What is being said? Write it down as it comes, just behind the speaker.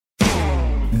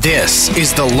This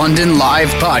is the London Live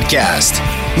Podcast.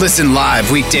 Listen live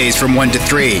weekdays from 1 to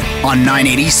 3 on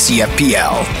 980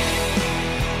 CFPL.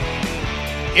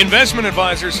 Investment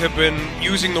advisors have been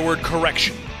using the word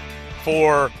correction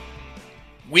for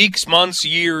weeks, months,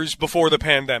 years before the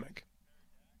pandemic.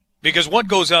 Because what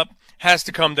goes up has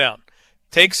to come down.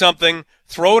 Take something,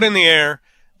 throw it in the air,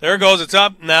 there it goes, it's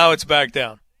up, now it's back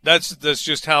down. That's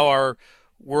just how our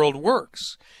world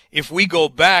works. If we go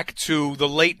back to the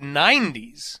late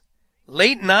 90s,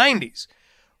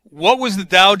 what was the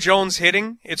Dow Jones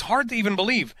hitting? It's hard to even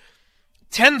believe.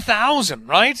 10,000,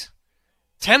 right?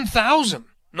 10,000.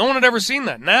 No one had ever seen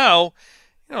that. Now,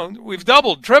 we've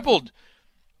doubled, tripled.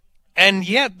 And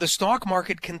yet the stock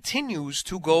market continues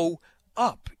to go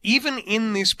up, even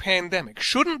in this pandemic.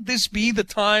 Shouldn't this be the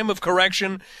time of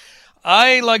correction?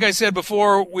 Like I said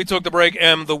before we took the break,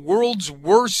 am the world's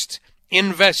worst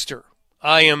investor.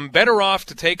 I am better off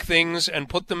to take things and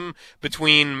put them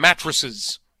between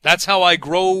mattresses. That's how I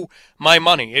grow my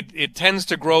money. It tends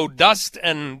to grow dust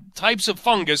and types of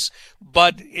fungus,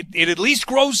 but it at least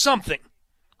grows something.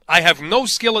 I have no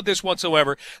skill at this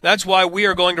whatsoever. That's why we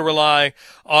are going to rely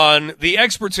on the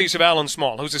expertise of Alan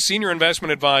Small, who's a senior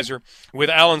investment advisor with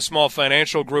Alan Small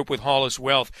Financial Group with Hollis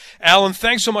Wealth. Alan,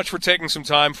 thanks so much for taking some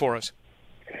time for us.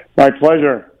 My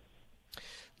pleasure.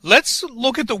 Let's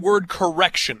look at the word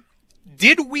correction.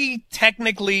 Did we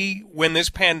technically, when this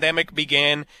pandemic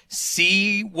began,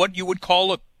 see what you would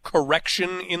call a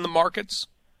correction in the markets?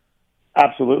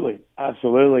 Absolutely.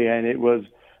 And it was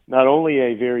not only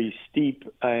a very steep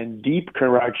and deep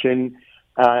correction,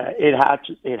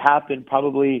 it happened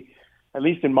probably, at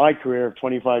least in my career of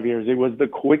 25 years, it was the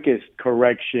quickest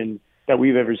correction that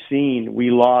we've ever seen.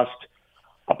 We lost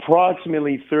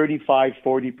approximately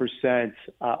 35-40%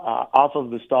 off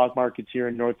of the stock markets here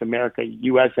in North America,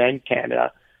 U.S. and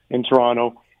Canada, in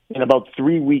Toronto, in about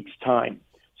 3 weeks' time.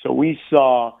 So we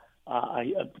saw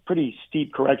a pretty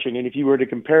steep correction. And if you were to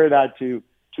compare that to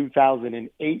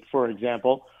 2008, for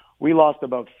example, we lost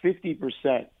about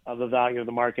 50% of the value of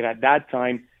the market at that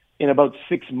time in about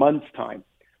 6 months' time.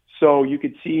 So you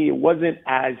could see it wasn't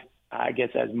as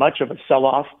much of a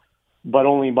sell-off, but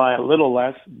only by a little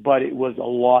less, but it was a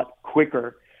lot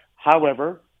quicker.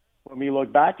 However, when we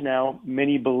look back now,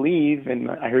 many believe, and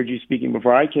I heard you speaking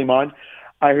before I came on,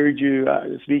 I heard you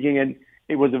speaking, and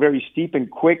it was a very steep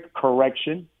and quick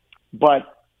correction,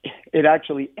 but it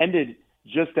actually ended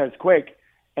just as quick,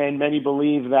 and many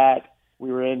believe that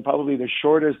we were in probably the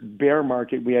shortest bear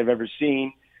market we have ever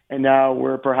seen, and now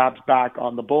we're perhaps back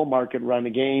on the bull market run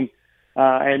again,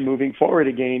 and moving forward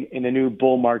again in a new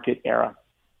bull market era.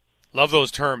 Love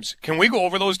those terms. Can we go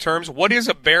over those terms? What is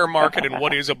a bear market and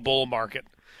what is a bull market?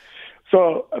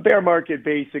 So a bear market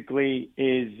basically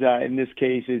is, in this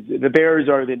case, the bears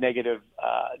are the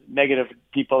negative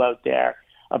people out there.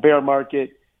 A bear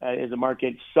market is a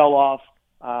market sell-off,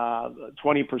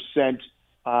 20%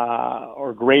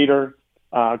 or greater.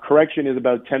 Correction is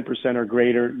about 10% or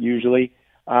greater usually.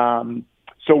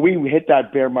 So we hit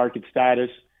that bear market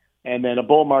status, and then a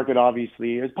bull market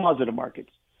obviously is positive markets.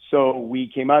 So we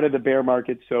came out of the bear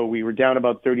market, so we were down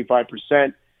about 35%.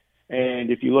 And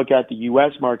if you look at the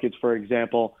U.S. markets, for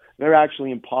example, they're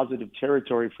actually in positive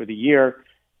territory for the year.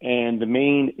 And the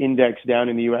main index down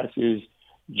in the U.S. is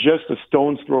just a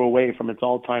stone's throw away from its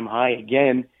all-time high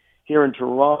again. Here in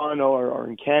Toronto or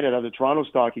in Canada, the Toronto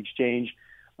Stock Exchange,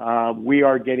 we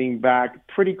are getting back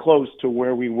pretty close to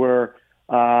where we were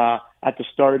at the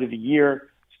start of the year.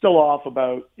 Still off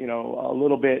about, a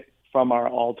little bit from our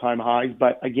all-time highs.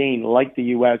 But again, like the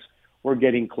U.S., we're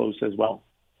getting close as well.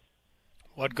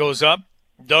 What goes up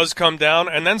does come down,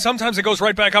 and then sometimes it goes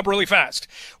right back up really fast.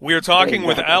 We are talking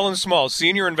with Alan Small,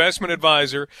 Senior Investment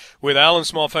Advisor with Alan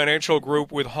Small Financial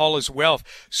Group with Hollis Wealth.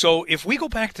 So if we go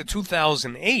back to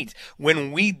 2008,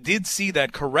 when we did see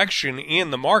that correction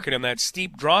in the market and that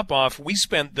steep drop-off, we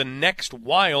spent the next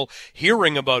while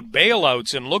hearing about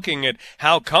bailouts and looking at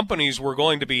how companies were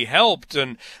going to be helped,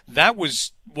 and that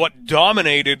was what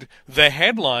dominated the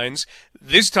headlines.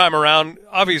 This time around,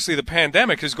 obviously the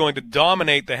pandemic is going to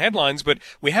dominate the headlines, but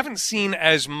we haven't seen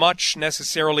as much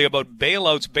necessarily about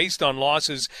bailouts based on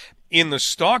losses in the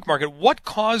stock market. What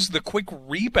caused the quick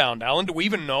rebound, Alan? Do we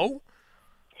even know?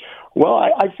 Well,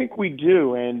 I think we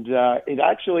do. And it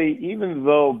actually, even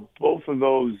though both of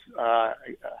those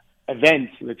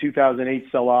events, the 2008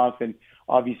 sell-off and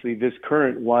obviously this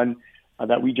current one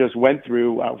that we just went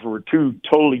through for two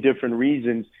totally different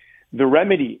reasons, the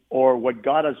remedy, or what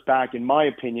got us back, in my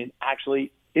opinion, actually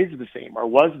is the same or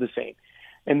was the same.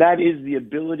 And that is the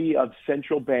ability of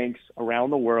central banks around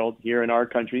the world, here in our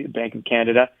country, the Bank of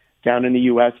Canada, down in the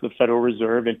U.S., the Federal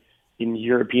Reserve, and in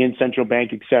European Central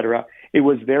Bank, et cetera. It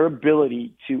was their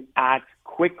ability to act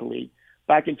quickly.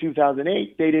 Back in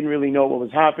 2008, they didn't really know what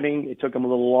was happening. It took them a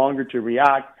little longer to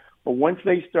react. But once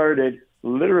they started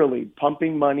literally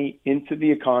pumping money into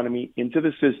the economy, into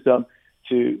the system,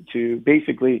 to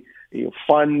basically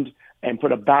fund and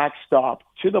put a backstop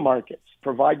to the markets,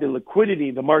 provide the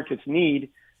liquidity the markets need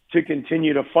to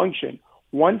continue to function.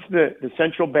 Once the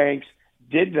central banks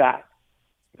did that,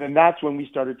 then that's when we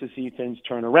started to see things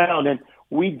turn around. And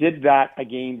we did that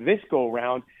again this go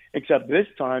around, except this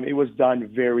time it was done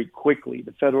very quickly.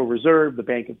 The Federal Reserve, the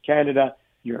Bank of Canada,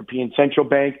 European Central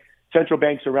Bank, central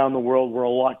banks around the world were a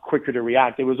lot quicker to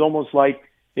react. It was almost like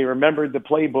they remembered the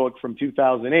playbook from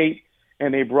 2008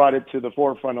 and they brought it to the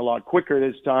forefront a lot quicker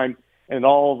this time. And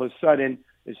all of a sudden,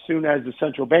 as soon as the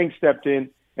central bank stepped in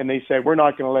and they said, we're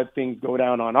not going to let things go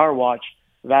down on our watch,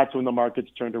 that's when the markets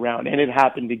turned around. And it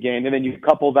happened again. And then you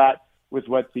couple that with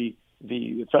what the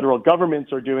federal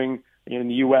governments are doing in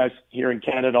the U.S., here in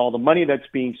Canada, all the money that's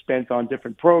being spent on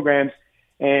different programs.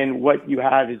 And what you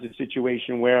have is a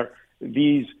situation where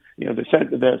these,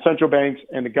 the central banks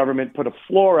and the government put a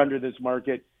floor under this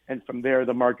market. And from there,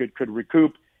 the market could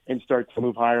recoup and start to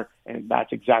move higher. And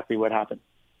that's exactly what happened.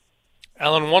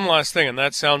 Alan, one last thing, and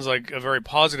that sounds like a very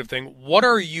positive thing. What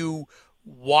are you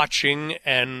watching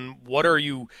and what are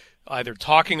you either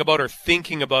talking about or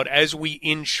thinking about as we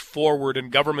inch forward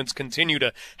and governments continue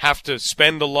to have to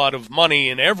spend a lot of money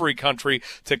in every country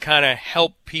to kind of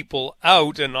help people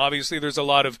out? And obviously there's a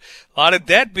lot of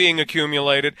debt being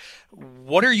accumulated.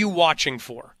 What are you watching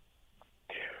for?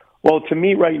 Well, to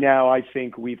me right now, I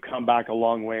think we've come back a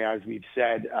long way, as we've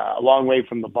said, a long way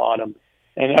from the bottom.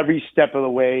 And every step of the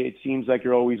way, it seems like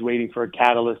you're always waiting for a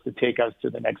catalyst to take us to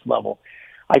the next level.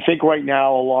 I think right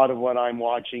now, a lot of what I'm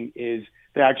watching is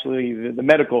the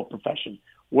medical profession.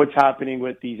 What's happening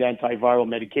with these antiviral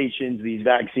medications, these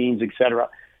vaccines, et cetera.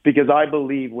 Because I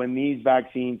believe when these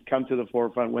vaccines come to the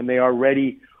forefront, when they are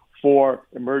ready for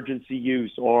emergency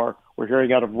use, or we're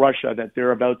hearing out of Russia that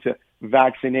they're about to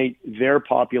vaccinate their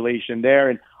population there,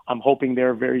 and I'm hoping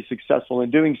they're very successful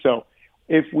in doing so.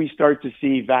 If we start to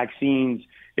see vaccines,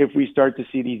 if we start to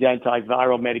see these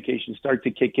antiviral medications start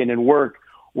to kick in and work,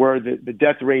 where the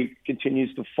death rate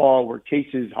continues to fall, where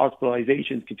cases,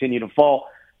 hospitalizations continue to fall,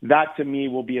 that to me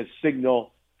will be a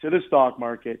signal to the stock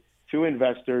market, to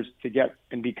investors to get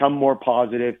and become more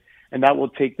positive, and that will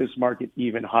take this market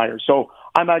even higher. So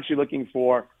I'm actually looking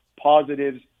for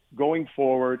positives going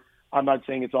forward. I'm not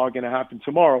saying it's all going to happen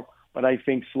tomorrow, but I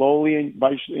think slowly inch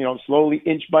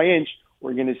by inch,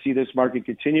 we're going to see this market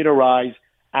continue to rise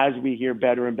as we hear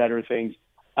better and better things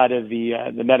out of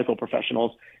the medical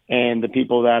professionals and the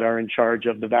people that are in charge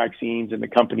of the vaccines and the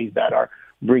companies that are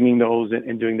bringing those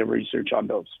and doing the research on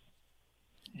those.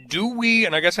 Do we,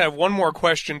 and I guess I have one more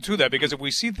question to that, because if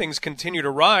we see things continue to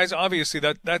rise, obviously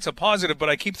that's a positive, but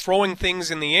I keep throwing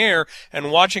things in the air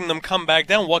and watching them come back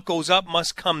down. What goes up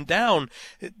must come down.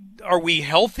 Are we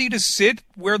healthy to sit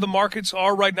where the markets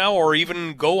are right now or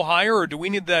even go higher, or do we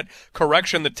need that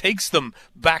correction that takes them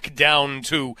back down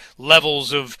to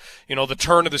levels of, the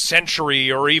turn of the century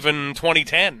or even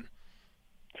 2010?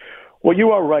 Well,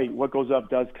 you are right. What goes up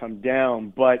does come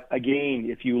down. But again,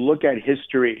 if you look at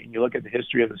history and you look at the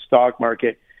history of the stock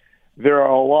market, there are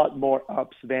a lot more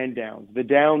ups than downs. The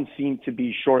downs seem to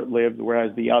be short-lived,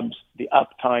 whereas the up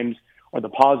times or the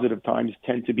positive times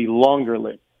tend to be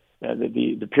longer-lived.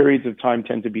 The periods of time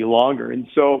tend to be longer. And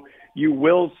so you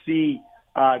will see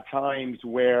times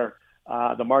where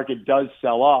the market does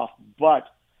sell off, but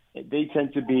they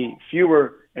tend to be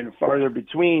fewer and farther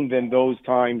between than those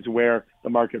times where the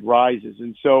market rises.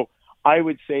 And so I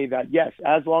would say that, yes,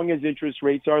 as long as interest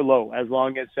rates are low, as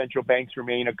long as central banks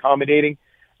remain accommodating,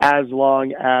 as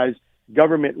long as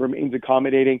government remains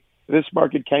accommodating, this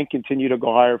market can continue to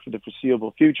go higher for the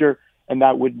foreseeable future. And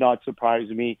that would not surprise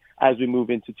me as we move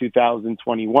into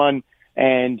 2021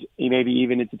 and maybe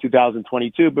even into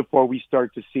 2022 before we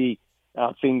start to see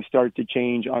things start to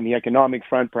change on the economic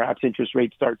front, perhaps interest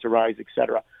rates start to rise, et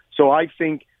cetera. So I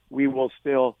think we will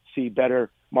still see better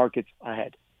markets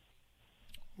ahead.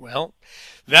 Well,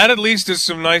 that at least is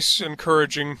some nice,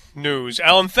 encouraging news.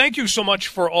 Alan, thank you so much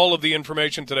for all of the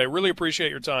information today. Really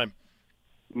appreciate your time.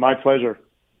 My pleasure.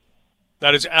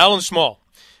 That is Alan Small.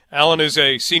 Alan is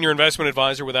a senior investment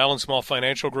advisor with Alan Small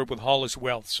Financial Group with Hollis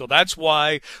Wealth. So that's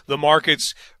why the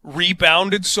markets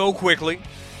rebounded so quickly,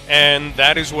 and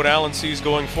that is what Alan sees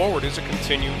going forward is a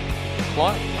continued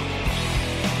climb.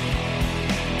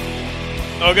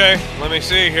 Okay, let me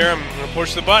see here. I'm going to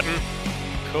push the button.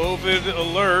 COVID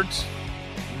alert.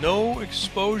 no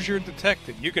exposure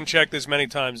detected. You can check this many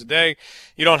times a day.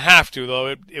 You don't have to,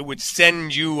 though. It would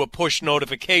send you a push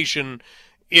notification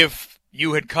if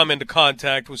you had come into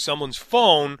contact with someone's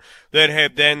phone that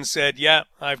had then said, yeah,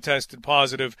 I've tested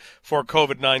positive for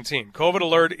COVID-19. COVID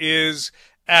Alert is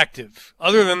active.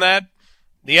 Other than that,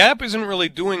 the app isn't really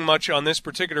doing much on this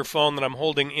particular phone that I'm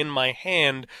holding in my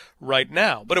hand right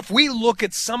now. But if we look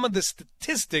at some of the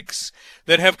statistics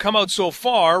that have come out so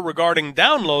far regarding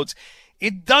downloads,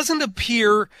 it doesn't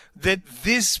appear that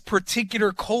this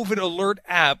particular COVID Alert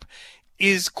app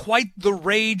is quite the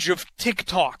rage of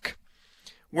TikTok.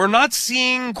 We're not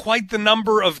seeing quite the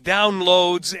number of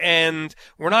downloads, and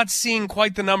we're not seeing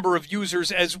quite the number of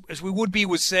users as we would be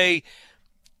with, say,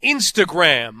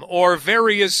 Instagram or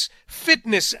various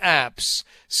fitness apps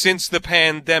since the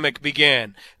pandemic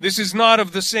began. This is not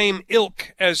of the same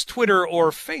ilk as Twitter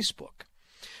or Facebook.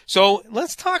 So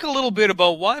let's talk a little bit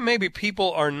about why maybe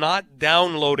people are not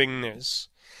downloading this,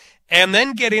 and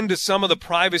then get into some of the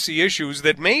privacy issues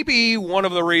that may be one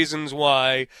of the reasons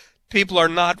why people are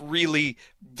not really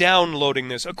downloading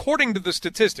this. According to the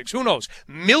statistics, who knows?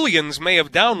 Millions may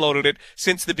have downloaded it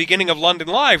since the beginning of London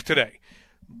Live today.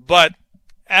 But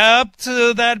up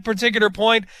to that particular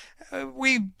point,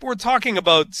 we were talking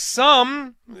about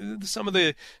some of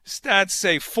the stats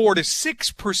say 4 to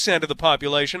 6% of the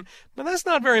population, but that's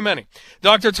not very many.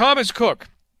 Dr. Thomas Cook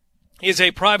is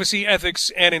a privacy, ethics,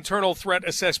 and internal threat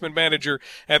assessment manager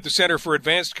at the Center for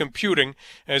Advanced Computing,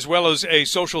 as well as a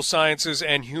Social Sciences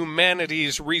and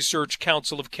Humanities Research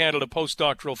Council of Canada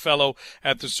postdoctoral fellow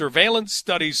at the Surveillance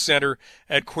Studies Center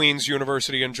at Queen's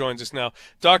University, and joins us now.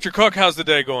 Dr. Cook, how's the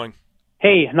day going?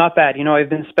 Hey, not bad. I've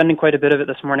been spending quite a bit of it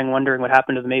this morning wondering what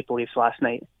happened to the Maple Leafs last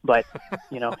night, but,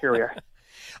 here we are.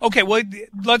 Okay, well,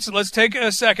 let's take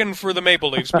a second for the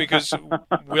Maple Leafs, because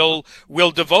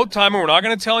we'll devote time, and we're not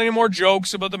going to tell any more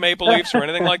jokes about the Maple Leafs or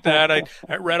anything like that. I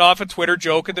read off a Twitter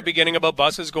joke at the beginning about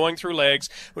buses going through legs.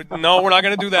 No, we're not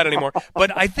going to do that anymore.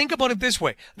 But I think about it this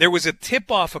way. There was a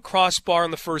tip-off, a crossbar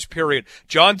in the first period.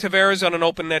 John Tavares on an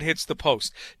open net hits the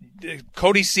post.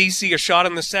 Cody Ceci, a shot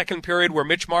in the second period where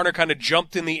Mitch Marner kind of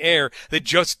jumped in the air that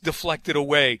just deflected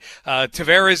away.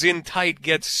 Tavares in tight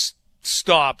gets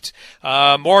stopped.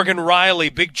 Morgan Riley,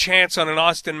 big chance on an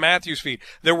Austin Matthews feed.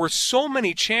 There were so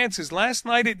many chances last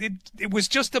night. It was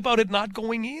just about it not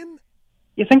going in.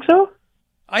 You think so?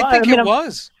 I think it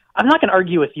was. I'm not going to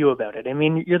argue with you about it.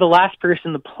 You're the last person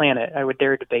on the planet I would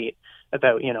dare debate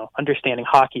about, understanding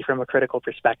hockey from a critical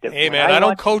perspective. Hey, man, I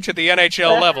don't coach at the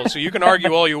NHL level, so you can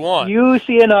argue all you want. You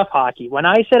see enough hockey. When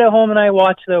I sit at home and I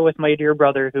watch, though, with my dear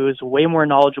brother, who is way more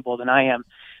knowledgeable than I am,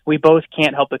 we both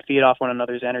can't help but feed off one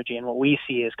another's energy, and what we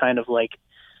see is kind of like,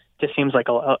 just seems like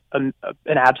an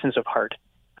absence of heart.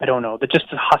 I don't know. Just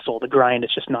the hustle, the grind,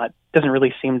 it's just doesn't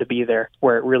really seem to be there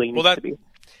where it really needs to be.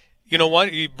 You know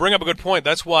what? You bring up a good point.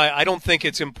 That's why I don't think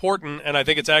it's important, and I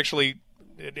think it actually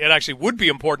would be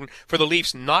important for the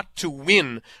Leafs not to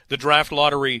win the draft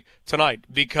lottery tonight,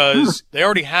 because they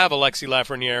already have Alexis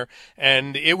Lafreniere,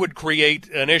 and it would create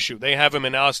an issue. They have him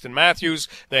in Austin Matthews.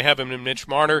 They have him in Mitch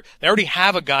Marner. They already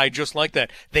have a guy just like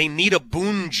that. They need a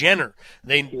Boone Jenner.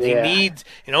 They need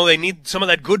some of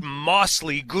that good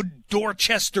Mosley, good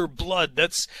Dorchester blood.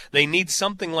 They need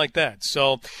something like that.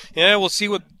 So, yeah, we'll see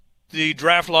what the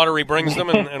draft lottery brings them,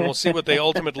 and we'll see what they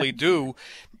ultimately do.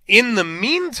 In the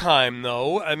meantime,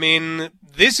 though,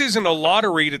 this isn't a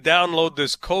lottery to download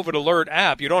this COVID Alert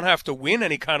app. You don't have to win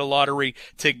any kind of lottery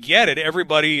to get it.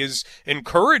 Everybody is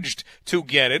encouraged to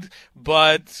get it.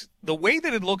 But the way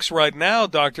that it looks right now,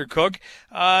 Dr. Cook,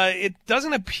 it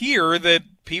doesn't appear that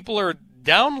people are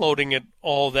downloading it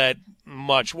all that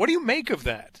much. What do you make of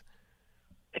that?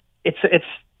 It's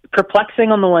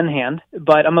perplexing on the one hand,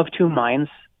 but I'm of two minds.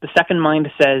 The second mind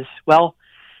says, well,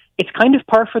 it's kind of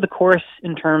par for the course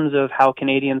in terms of how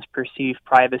Canadians perceive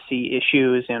privacy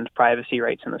issues and privacy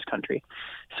rights in this country.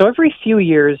 So every few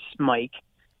years, Mike,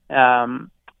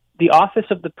 the Office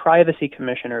of the Privacy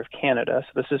Commissioner of Canada,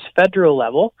 so this is federal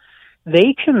level,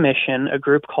 they commission a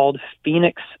group called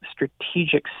Phoenix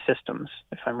Strategic Systems,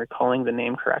 if I'm recalling the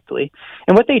name correctly.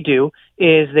 And what they do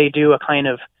is they do a kind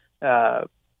of,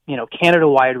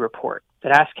 Canada-wide report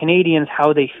that asks Canadians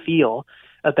how they feel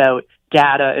about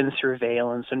data and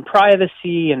surveillance and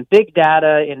privacy and big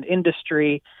data and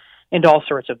industry and all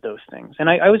sorts of those things. And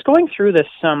I was going through this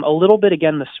a little bit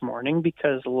again this morning,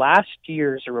 because last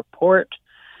year's report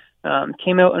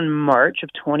came out in March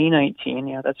of 2019.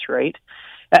 Yeah, that's right.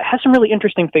 It has some really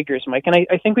interesting figures, Mike, and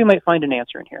I think we might find an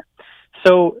answer in here.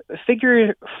 So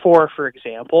figure 4, for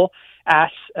example,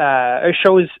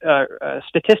 shows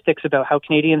statistics about how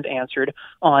Canadians answered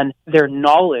on their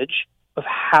knowledge of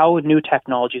how new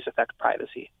technologies affect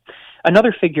privacy.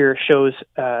 Another figure shows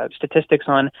statistics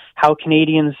on how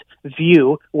Canadians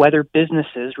view whether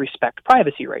businesses respect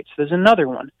privacy rights. There's another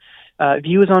one.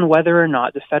 Views on whether or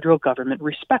not the federal government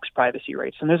respects privacy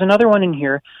rights. And there's another one in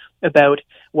here about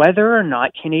whether or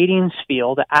not Canadians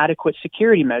feel that adequate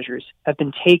security measures have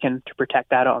been taken to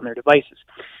protect data on their devices.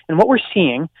 And what we're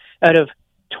seeing out of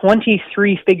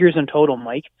 23 figures in total,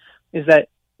 Mike, is that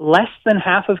less than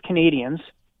half of Canadians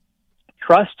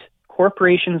trust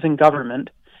corporations and government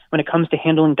when it comes to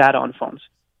handling data on phones.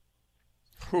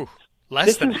 Whew.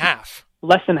 Less than half.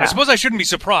 Less than half. I suppose I shouldn't be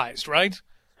surprised, right?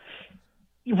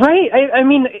 Right. I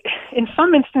mean, in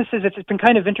some instances, it's been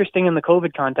kind of interesting in the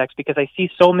COVID context because I see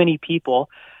so many people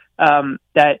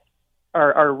that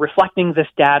are reflecting this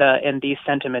data and these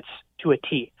sentiments to a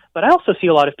T. But I also see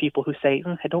a lot of people who say,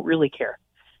 I don't really care.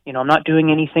 I'm not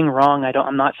doing anything wrong.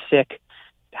 I'm not sick.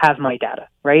 Have my data,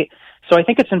 right? So I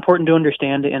think it's important to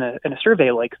understand in a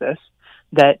survey like this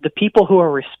that the people who are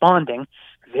responding,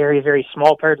 very, very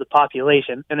small part of the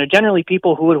population, and they're generally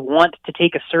people who would want to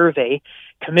take a survey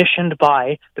commissioned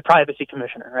by the privacy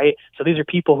commissioner, right? So these are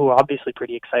people who are obviously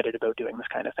pretty excited about doing this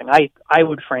kind of thing. I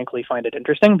would frankly find it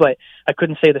interesting, but I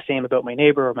couldn't say the same about my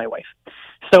neighbor or my wife.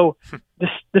 So the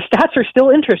stats are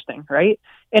still interesting, right?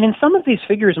 And in some of these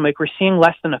figures, Mike, we're seeing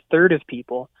less than a third of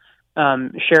people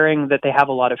sharing that they have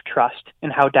a lot of trust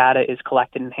in how data is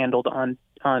collected and handled on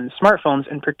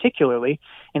smartphones, and particularly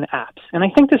in apps. And I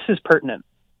think this is pertinent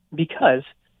because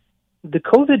the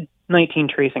COVID-19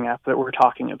 tracing app that we're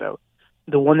talking about,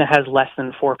 the one that has less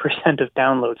than 4% of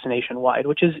downloads nationwide,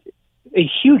 which is a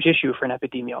huge issue for an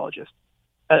epidemiologist.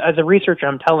 As a researcher,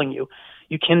 I'm telling you,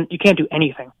 you can't do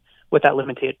anything with that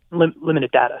limited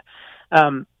data.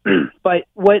 But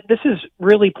what this is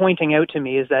really pointing out to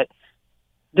me is that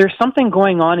there's something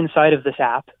going on inside of this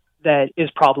app that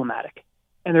is problematic,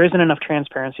 and there isn't enough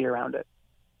transparency around it.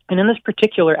 And in this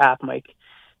particular app, Mike,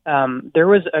 there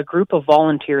was a group of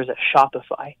volunteers at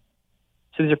Shopify.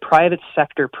 So these are private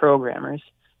sector programmers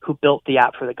who built the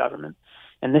app for the government.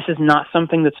 And this is not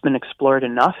something that's been explored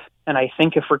enough. And I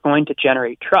think if we're going to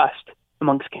generate trust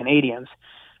amongst Canadians,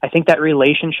 I think that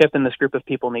relationship in this group of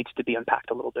people needs to be unpacked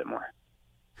a little bit more.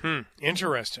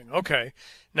 Interesting. Okay.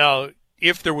 Now,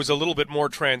 if there was a little bit more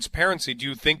transparency, do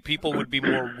you think people would be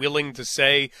more willing to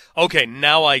say, okay,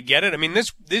 now I get it? I mean,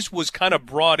 this was kind of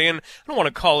brought in, I don't want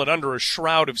to call it under a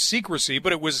shroud of secrecy,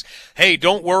 but it was, hey,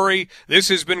 don't worry, this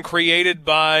has been created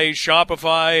by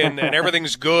Shopify and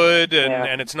everything's good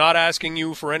and it's not asking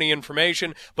you for any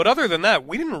information. But other than that,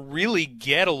 we didn't really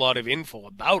get a lot of info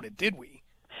about it, did we?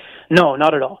 No,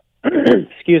 not at all.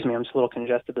 Excuse me, I'm just a little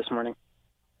congested this morning.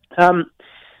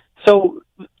 So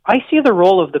I see the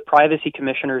role of the privacy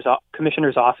commissioners'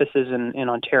 offices in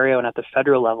Ontario and at the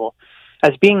federal level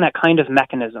as being that kind of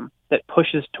mechanism that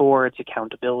pushes towards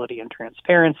accountability and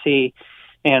transparency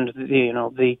and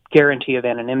the guarantee of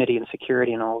anonymity and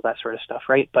security and all of that sort of stuff,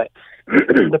 right? But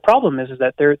the problem is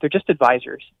that they're just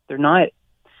advisors. They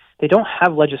don't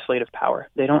have legislative power.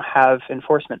 They don't have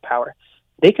enforcement power.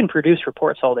 They can produce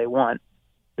reports all they want.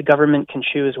 The government can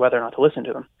choose whether or not to listen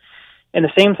to them. And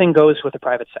the same thing goes with the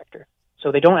private sector.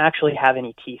 So they don't actually have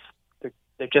any teeth.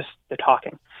 They're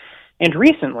talking. And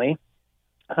recently,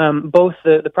 both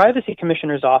the privacy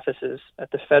commissioners' offices at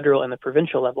the federal and the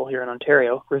provincial level here in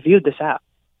Ontario reviewed this app.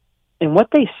 And what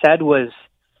they said was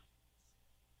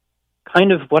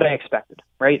kind of what I expected,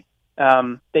 right?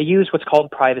 They use what's called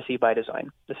privacy by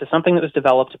design. This is something that was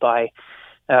developed by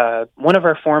one of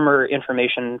our former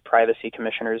information privacy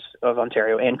commissioners of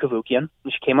Ontario, Anne Cavoukian.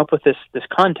 She came up with this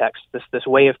context, this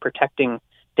way of protecting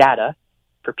data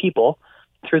for people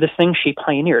through this thing she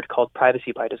pioneered called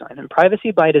privacy by design. And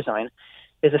privacy by design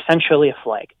is essentially a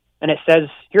flag. And it says,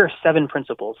 here are 7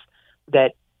 principles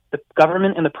that the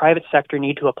government and the private sector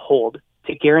need to uphold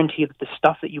to guarantee that the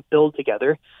stuff that you build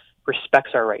together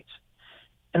respects our rights.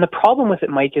 And the problem with it,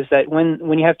 Mike, is that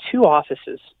when you have 2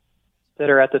 offices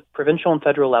that are at the provincial and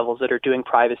federal levels that are doing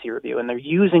privacy review, and they're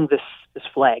using this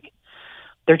flag,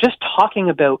 they're just talking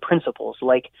about principles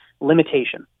like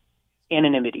limitation,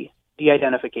 anonymity,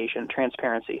 de-identification,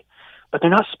 transparency, but they're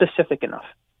not specific enough.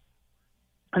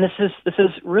 And this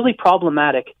is really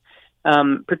problematic,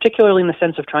 particularly in the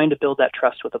sense of trying to build that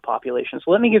trust with the population.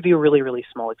 So let me give you a really, really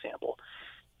small example.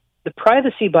 The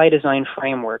privacy by design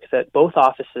framework that both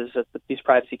offices of these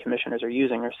privacy commissioners are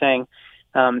using are saying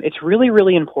it's really,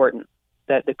 really important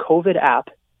that the COVID app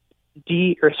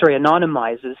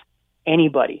anonymizes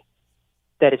anybody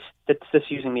that's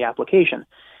using the application.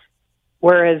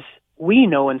 Whereas we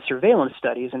know in surveillance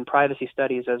studies and privacy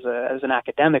studies as an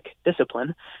academic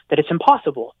discipline that it's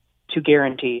impossible to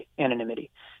guarantee anonymity.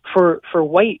 For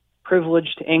white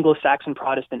privileged Anglo-Saxon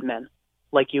Protestant men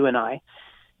like you and I,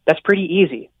 that's pretty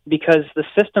easy because the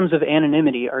systems of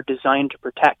anonymity are designed to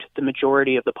protect the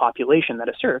majority of the population that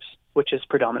it serves, which is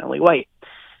predominantly white.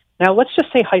 Now, let's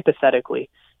just say hypothetically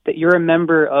that you're a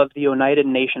member of the Oneida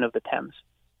Nation of the Thames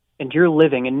and you're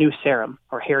living in New Sarum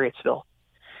or Harrietsville.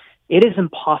 It is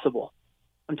impossible.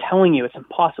 I'm telling you, it's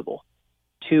impossible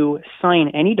to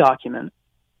sign any document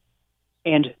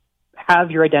and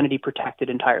have your identity protected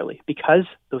entirely because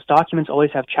those documents always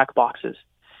have check boxes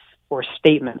or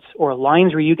statements or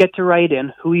lines where you get to write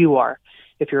in who you are.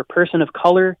 If you're a person of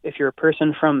color, if you're a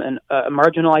person from a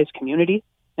marginalized community,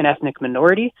 an ethnic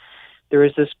minority, there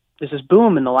is this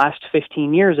boom in the last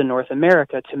 15 years in North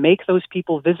America to make those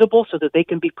people visible so that they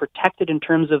can be protected in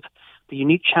terms of the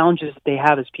unique challenges that they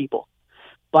have as people.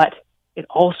 But it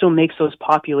also makes those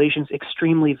populations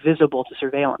extremely visible to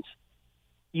surveillance.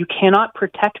 You cannot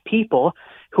protect people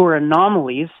who are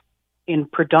anomalies in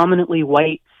predominantly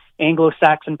white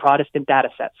Anglo-Saxon Protestant data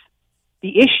sets.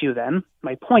 The issue then,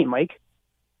 my point, Mike,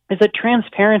 is that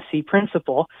transparency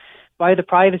principle by the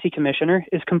Privacy Commissioner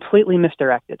is completely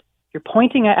misdirected. You're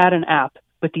pointing at an app,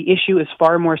 but the issue is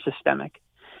far more systemic.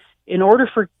 In order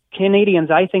for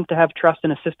Canadians, I think, to have trust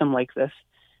in a system like this,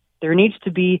 there needs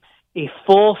to be a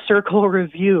full circle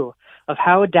review of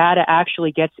how data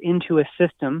actually gets into a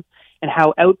system and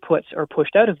how outputs are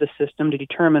pushed out of the system to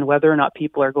determine whether or not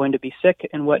people are going to be sick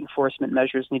and what enforcement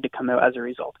measures need to come out as a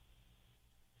result.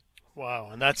 Wow,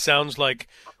 and that sounds like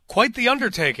quite the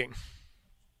undertaking.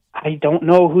 I don't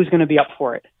know who's going to be up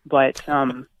for it, but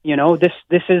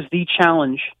this is the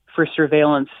challenge for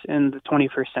surveillance in the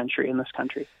 21st century in this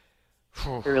country.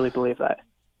 I really believe that.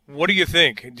 What do you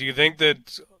think? Do you think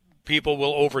that people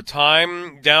will over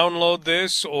time download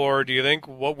this, or do you think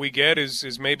what we get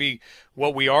is maybe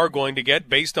what we are going to get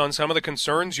based on some of the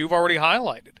concerns you've already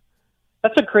highlighted?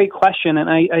 That's a great question, and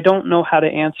I don't know how to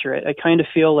answer it. I kind of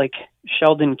feel like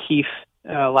Sheldon Keefe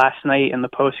last night in the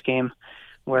post-game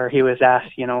where he was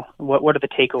asked, what are the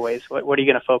takeaways? What are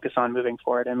you going to focus on moving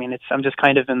forward? I mean, I'm just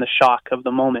kind of in the shock of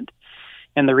the moment.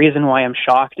 And the reason why I'm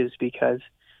shocked is because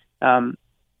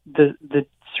the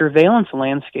surveillance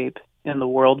landscape in the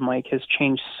world, Mike, has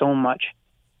changed so much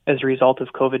as a result of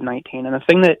COVID-19. And the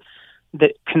thing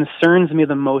that concerns me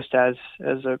the most as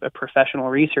a professional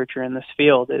researcher in this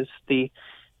field is the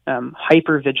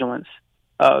hypervigilance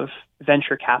of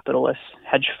venture capitalists,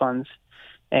 hedge funds,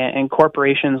 and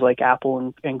corporations like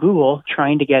Apple and Google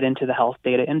trying to get into the health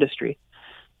data industry.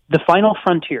 The final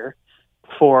frontier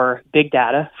for big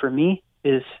data, for me,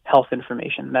 is health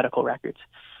information, medical records.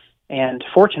 And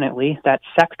fortunately, that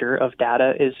sector of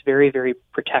data is very, very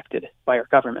protected by our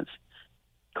governments.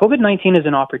 COVID-19 is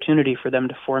an opportunity for them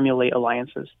to formulate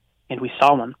alliances, and we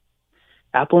saw one.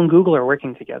 Apple and Google are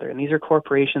working together, and these are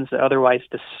corporations that otherwise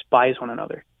despise one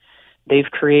another. They've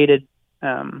created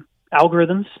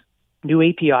algorithms, new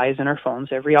APIs in our phones,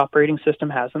 every operating system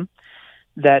has them,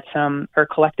 that are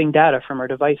collecting data from our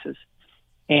devices.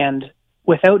 And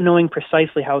without knowing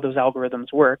precisely how those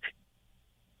algorithms work,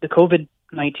 the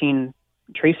COVID-19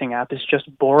 tracing app is just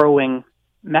borrowing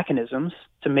mechanisms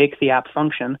to make the app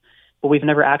function, but we've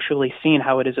never actually seen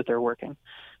how it is that they're working.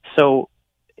 So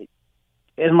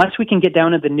unless we can get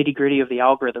down to the nitty-gritty of the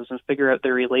algorithms and figure out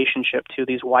their relationship to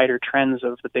these wider trends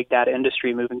of the big data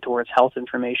industry moving towards health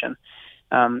information,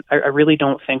 I really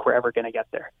don't think we're ever going to get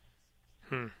there.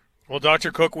 Well,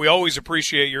 Dr. Cook, we always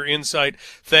appreciate your insight.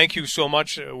 Thank you so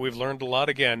much. We've learned a lot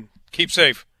again. Keep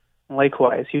safe.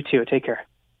 Likewise. You too. Take care.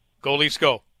 Go Leafs,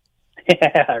 go.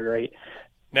 Yeah, right.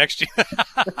 Next year.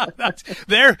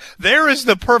 There is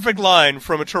the perfect line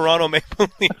from a Toronto Maple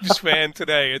Leafs fan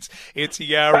today. It's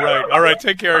yeah, right. All right,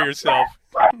 take care of yourself.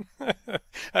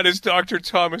 That is Dr.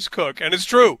 Thomas Cook, and it's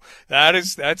true.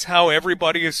 That's how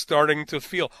everybody is starting to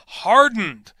feel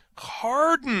hardened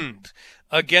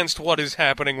against what is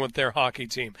happening with their hockey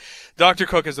team. Dr.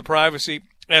 Cook is the Privacy,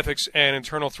 Ethics, and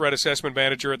Internal Threat Assessment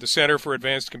Manager at the Centre for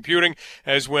Advanced Computing,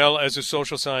 as well as a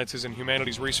Social Sciences and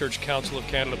Humanities Research Council of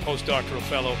Canada postdoctoral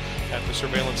fellow at the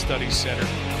Surveillance Studies Centre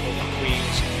of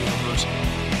Queen's University.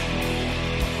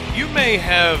 You may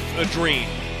have a dream,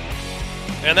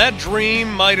 and that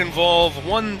dream might involve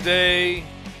one day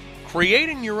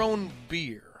creating your own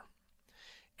beer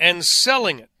and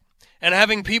selling it, and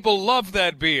having people love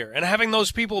that beer, and having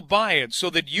those people buy it so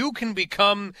that you can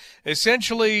become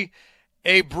essentially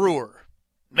a brewer.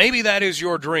 Maybe that is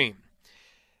your dream.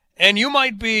 And you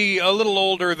might be a little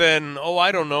older than,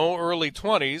 early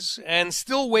 20s, and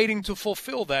still waiting to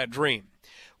fulfill that dream.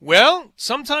 Well,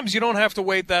 sometimes you don't have to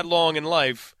wait that long in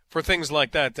life for things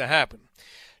like that to happen.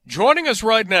 Joining us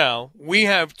right now, we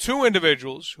have two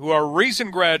individuals who are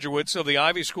recent graduates of the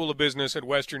Ivey School of Business at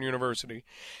Western University,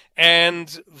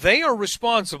 and they are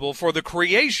responsible for the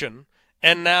creation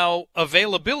and now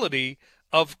availability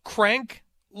of Crank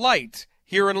Light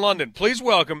here in London. Please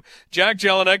welcome Jack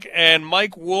Jelinek and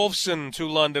Mike Wolfson to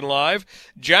London Live.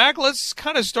 Jack, let's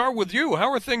kind of start with you.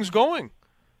 How are things going?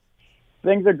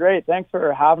 Things are great. Thanks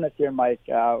for having us here, Mike.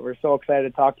 We're so excited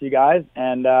to talk to you guys.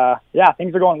 And,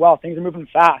 things are going well. Things are moving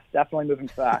fast, definitely moving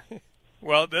fast.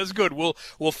 Well, that's good.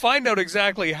 We'll find out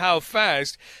exactly how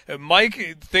fast.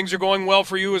 Mike, things are going well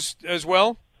for you as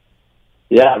well?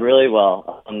 Yeah, really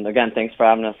well. Again, thanks for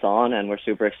having us on, and we're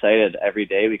super excited. Every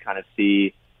day we kind of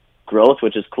see growth,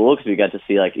 which is cool because we get to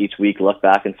see each week look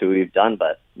back and see what we've done.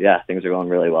 But, yeah, things are going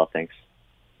really well. Thanks.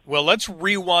 Well, let's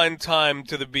rewind time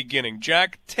to the beginning.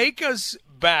 Jack, take us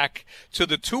back to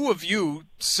the two of you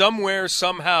somewhere,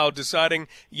 somehow deciding,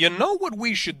 you know what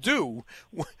we should do?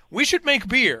 We should make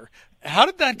beer. How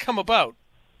did that come about?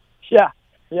 Yeah,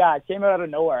 it came out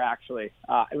of nowhere, actually.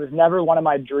 It was never one of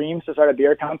my dreams to start a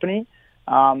beer company.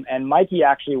 And Mikey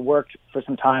actually worked for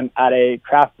some time at a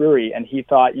craft brewery, and he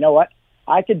thought, you know what?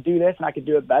 I could do this, and I could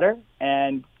do it better.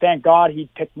 And thank God he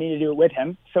picked me to do it with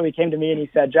him. So he came to me and he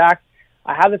said, Jack,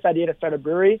 I have this idea to start a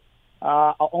brewery.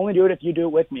 I'll only do it if you do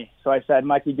it with me. So I said,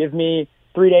 Mikey, give me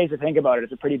 3 days to think about it.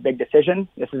 It's a pretty big decision.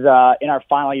 This is in our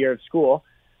final year of school.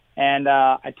 And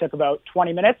I took about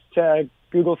 20 minutes to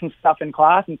Google some stuff in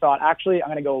class and thought, actually, I'm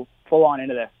going to go full on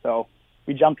into this. So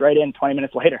we jumped right in 20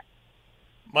 minutes later.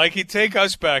 Mikey, take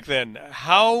us back then.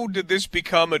 How did this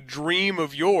become a dream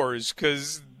of yours?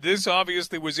 Because this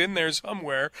obviously was in there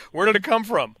somewhere. Where did it come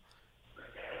from?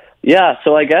 Yeah,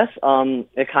 so I guess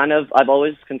I've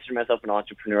always considered myself an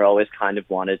entrepreneur, always kind of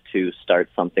wanted to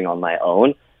start something on my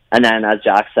own. And then, as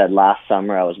Jack said, last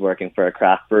summer I was working for a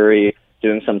craft brewery,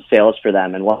 doing some sales for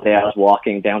them. And one day I was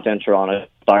walking downtown Toronto,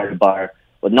 bar to bar,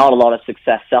 with not a lot of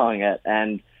success selling it,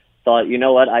 and thought, you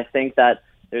know what, I think that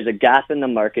there's a gap in the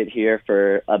market here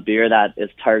for a beer that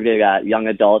is targeted at young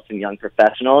adults and young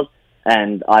professionals.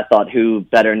 And I thought, who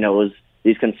better knows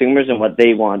these consumers and what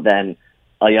they want than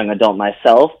a young adult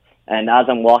myself? And as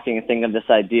I'm walking and thinking of this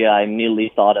idea, I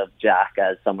immediately thought of Jack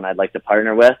as someone I'd like to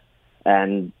partner with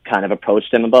and kind of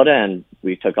approached him about it, and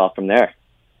we took off from there.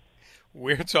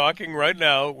 We're talking right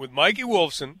now with Mikey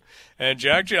Wolfson and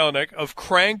Jack Jelinek of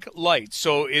Crank Light.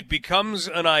 So it becomes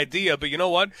an idea, but you know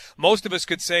what? Most of us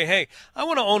could say, hey, I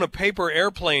want to own a paper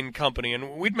airplane company,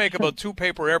 and we'd make about 2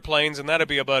 paper airplanes, and that'd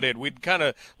be about it. We'd kind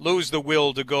of lose the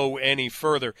will to go any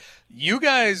further. You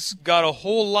guys got a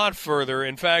whole lot further.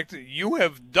 In fact, you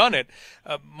have done it.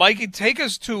 Mikey, take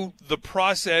us to the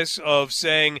process of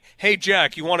saying, hey,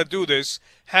 Jack, you want to do this,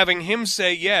 having him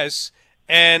say yes,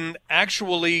 and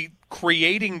actually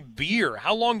creating beer.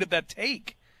 How long did that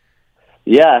take?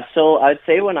 Yeah, so I'd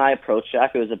say when I approached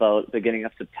Jack, it was about beginning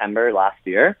of September last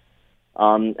year.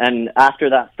 And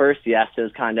after that first yes, it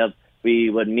was kind of, we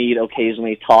would meet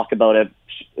occasionally, talk about it,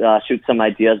 shoot some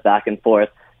ideas back and forth.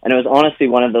 And it was honestly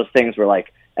one of those things where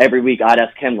every week I'd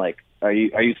ask him, are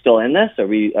you still in this? Are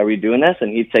we doing this?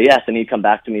 And he'd say yes, and he'd come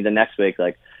back to me the next week,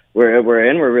 we're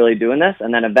really doing this.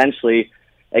 And then eventually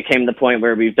it came to the point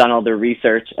where we've done all the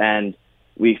research and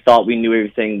we thought we knew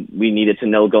everything we needed to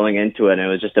know going into it, and it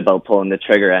was just about pulling the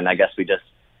trigger. And I guess we just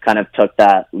kind of took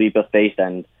that leap of faith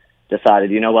and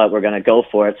decided, you know what, we're going to go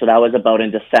for it. So that was about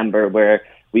in December where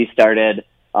we started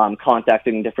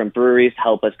contacting different breweries to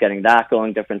help us getting that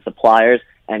going, different suppliers,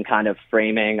 and kind of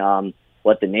framing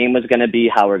what the name was going to be,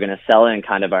 how we're going to sell it, and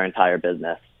kind of our entire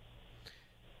business.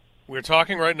 We're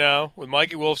talking right now with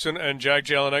Mikey Wolfson and Jack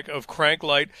Jelinek of Crank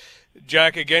Light.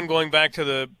 Jack, again, going back to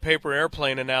the paper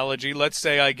airplane analogy, let's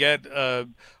say I get a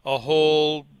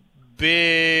whole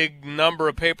big number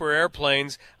of paper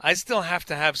airplanes. I still have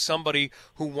to have somebody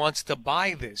who wants to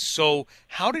buy this. So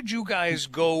how did you guys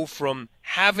go from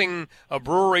having a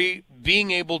brewery,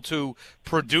 being able to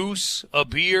produce a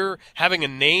beer, having a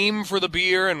name for the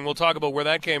beer, and we'll talk about where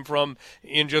that came from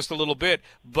in just a little bit,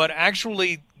 but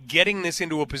actually getting this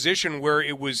into a position where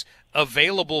it was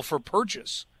available for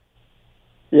purchase?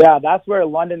 Yeah, that's where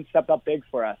London stepped up big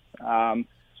for us. So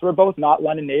we're both not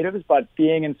London natives, but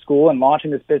being in school and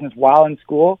launching this business while in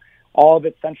school, all of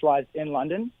it centralized in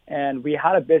London. And we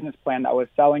had a business plan that was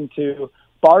selling to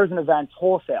bars and events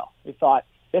wholesale. We thought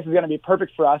this is going to be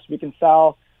perfect for us. We can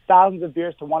sell thousands of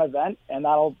beers to one event, and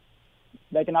that'll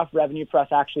make enough revenue for us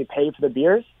to actually pay for the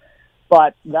beers.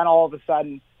 But then all of a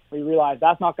sudden, we realized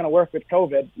that's not going to work with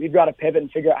COVID. We've got to pivot and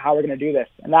figure out how we're going to do this.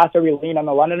 And that's where we leaned on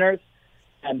the Londoners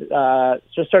and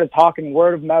just started talking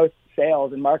word of mouth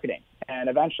sales and marketing. And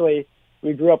eventually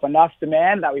we grew up enough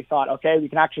demand that we thought, okay, we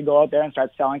can actually go out there and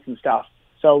start selling some stuff.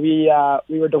 So we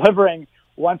were delivering,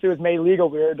 once it was made legal,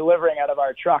 we were delivering out of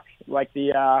our truck, like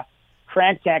the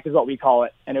crank tank is what we call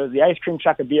it. And it was the ice cream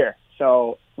truck of beer.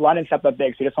 So London stepped up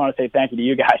big. So we just want to say thank you to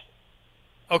you guys.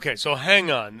 Okay, so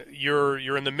hang on. You're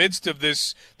in the midst of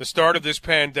this, the start of this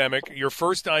pandemic. Your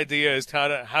first idea as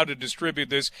to how to distribute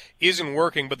this isn't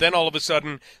working, but then all of a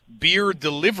sudden, beer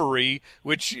delivery,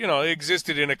 which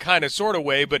existed in a kind of sort of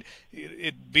way, but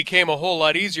it became a whole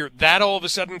lot easier. That all of a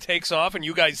sudden takes off, and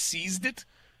you guys seized it.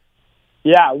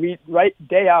 Yeah,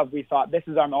 day of we thought this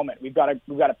is our moment. We've got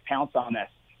to pounce on this.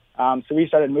 So we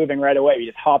started moving right away. We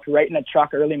just hopped right in a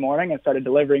truck early morning and started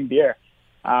delivering beer.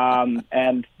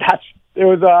 And it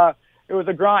was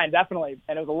a grind, definitely,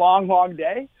 and it was a long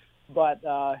day, but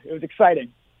it was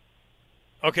exciting.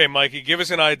 Okay, Mikey, give us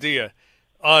an idea.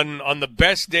 On the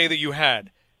best day that you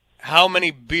had, how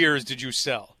many beers did you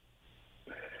sell?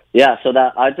 Yeah, so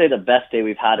I'd say the best day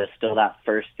we've had is still that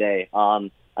first day. I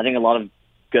think a lot of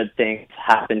good things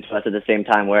happened to us at the same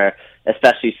time, where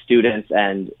especially students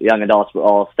and young adults were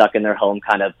all stuck in their home,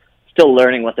 kind of still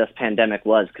learning what this pandemic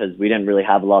was, because we didn't really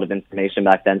have a lot of information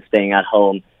back then, staying at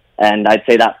home. And I'd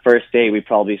say that first day we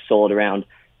probably sold around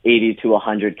 80 to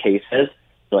 100 cases.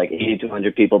 So like 80 to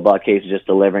 100 people bought cases, just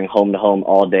delivering home to home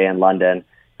all day in London.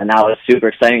 And that was super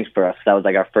exciting for us. That was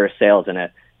like our first sales, and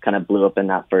it kind of blew up in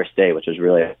that first day, which was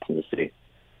really awesome to see.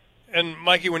 And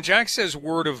Mikey, when Jack says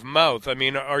word of mouth, I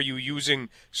mean, are you using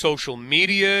social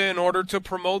media in order to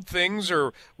promote things,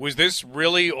 or was this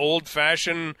really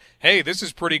old-fashioned, hey, this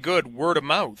is pretty good, word of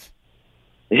mouth?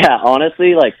 Yeah,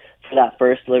 honestly, like for that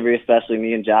first delivery, especially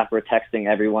me and Jack were texting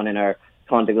everyone in our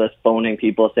contact list, phoning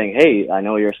people saying, hey, I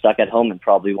know you're stuck at home and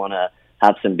probably want to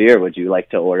have some beer. Would you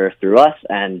like to order through us?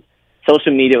 And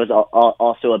social media was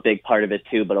also a big part of it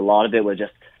too, but a lot of it was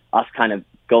just us kind of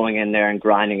going in there and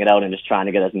grinding it out and just trying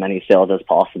to get as many sales as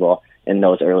possible in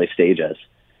those early stages.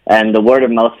 And the word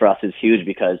of mouth for us is huge,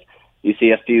 because you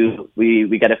see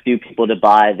we get a few people to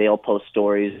buy, they'll post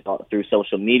stories through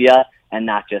social media, and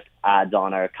that just adds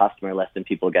on our customer list and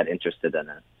people get interested in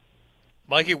it.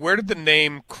 Mikey, where did the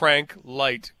name Crank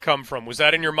Light come from? Was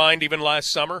that in your mind even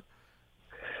last summer?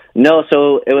 No,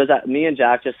 so it was me and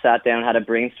Jack just sat down, had a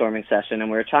brainstorming session, and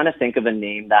we were trying to think of a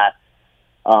name that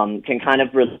can kind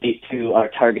of relate to our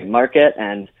target market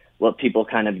and what people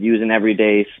kind of use in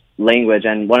everyday language.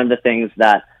 And one of the things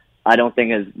that I don't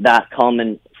think is that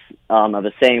common of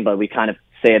a saying, but we kind of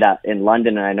say it in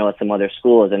London, and I know at some other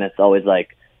schools, and it's always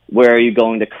like, where are you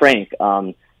going to crank?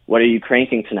 What are you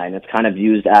cranking tonight? And it's kind of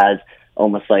used as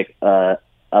almost like a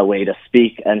way to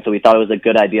speak. And so we thought it was a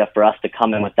good idea for us to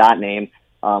come in with that name.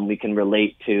 We can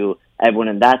relate to everyone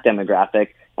in that demographic.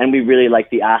 And we really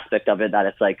like the aspect of it that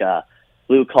it's like a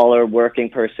blue-collar working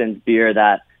person's beer,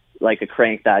 that like a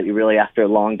Crank, that you really, after a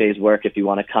long day's work, if you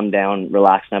want to come down,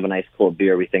 relax, and have a nice cold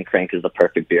beer, we think Crank is the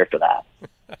perfect beer for that.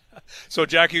 So,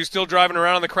 Jack, are you still driving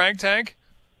around on the Crank tank?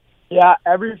 Yeah,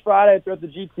 every Friday throughout the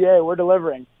GTA, we're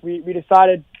delivering. We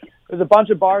decided there's a bunch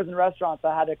of bars and restaurants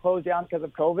that had to close down because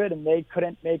of COVID, and they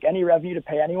couldn't make any revenue to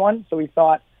pay anyone. So we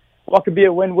thought, what could be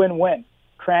a win-win-win?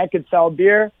 Crank could sell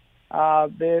beer.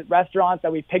 The restaurants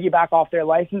that we piggyback off their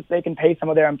license, they can pay some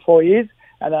of their employees.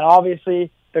 And then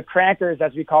obviously the crankers,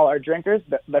 as we call our drinkers,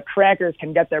 the crankers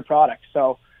can get their products.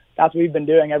 So that's what we've been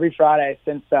doing every Friday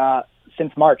since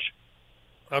March.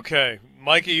 Okay.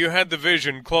 Mikey, you had the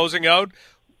vision. Closing out,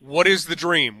 what is the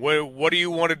dream? What do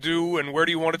you want to do, and where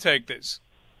do you want to take this?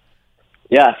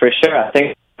 Yeah, for sure. I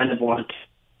think I kind of want to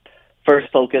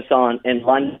first focus on in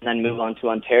London and then move on to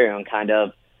Ontario and kind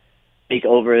of take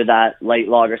over that light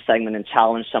lager segment and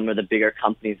challenge some of the bigger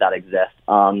companies that exist,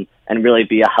 and really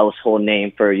be a household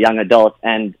name for young adults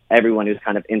and everyone who's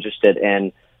kind of interested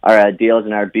in our deals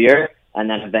and our beer, and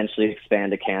then eventually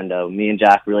expand to Canada. Me and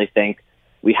Jack really think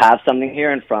we have something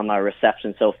here, and from our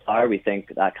reception so far, we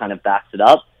think that kind of backs it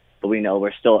up. But we know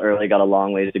we're still early, got a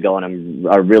long ways to go, and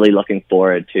are really looking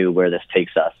forward to where this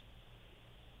takes us.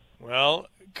 Well,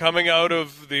 coming out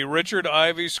of the Richard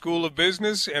Ivey School of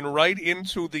Business and right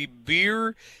into the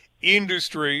beer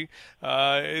industry,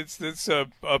 it's a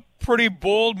pretty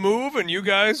bold move, and you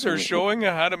guys are showing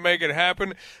how to make it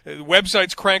happen. The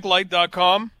website's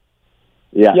cranklight.com.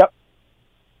 Yeah. Yep.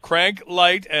 Crank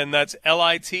Light, and that's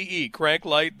Lite,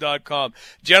 cranklight.com.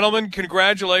 Gentlemen,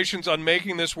 congratulations on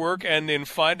making this work and in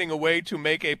finding a way to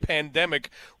make a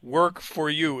pandemic work for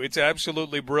you. It's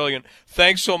absolutely brilliant.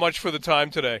 Thanks so much for the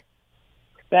time today.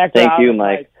 Thank you,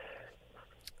 Mike.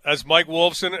 As Mike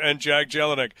Wolfson and Jack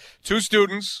Jelinek, two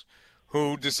students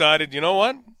who decided, you know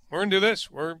what, we're going to do this.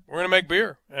 We're going to make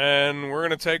beer, and we're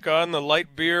going to take on the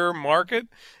light beer market,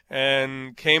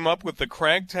 and came up with the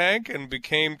Crank Tank and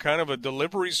became kind of a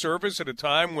delivery service at a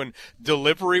time when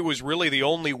delivery was really the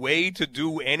only way to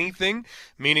do anything,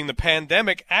 meaning the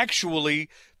pandemic actually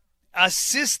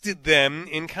assisted them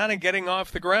in kind of getting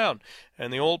off the ground.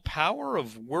 And the old power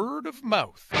of word of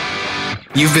mouth.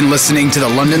 You've been listening to the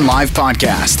London Live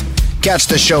Podcast. Catch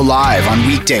the show live on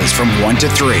weekdays from 1 to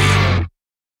 3.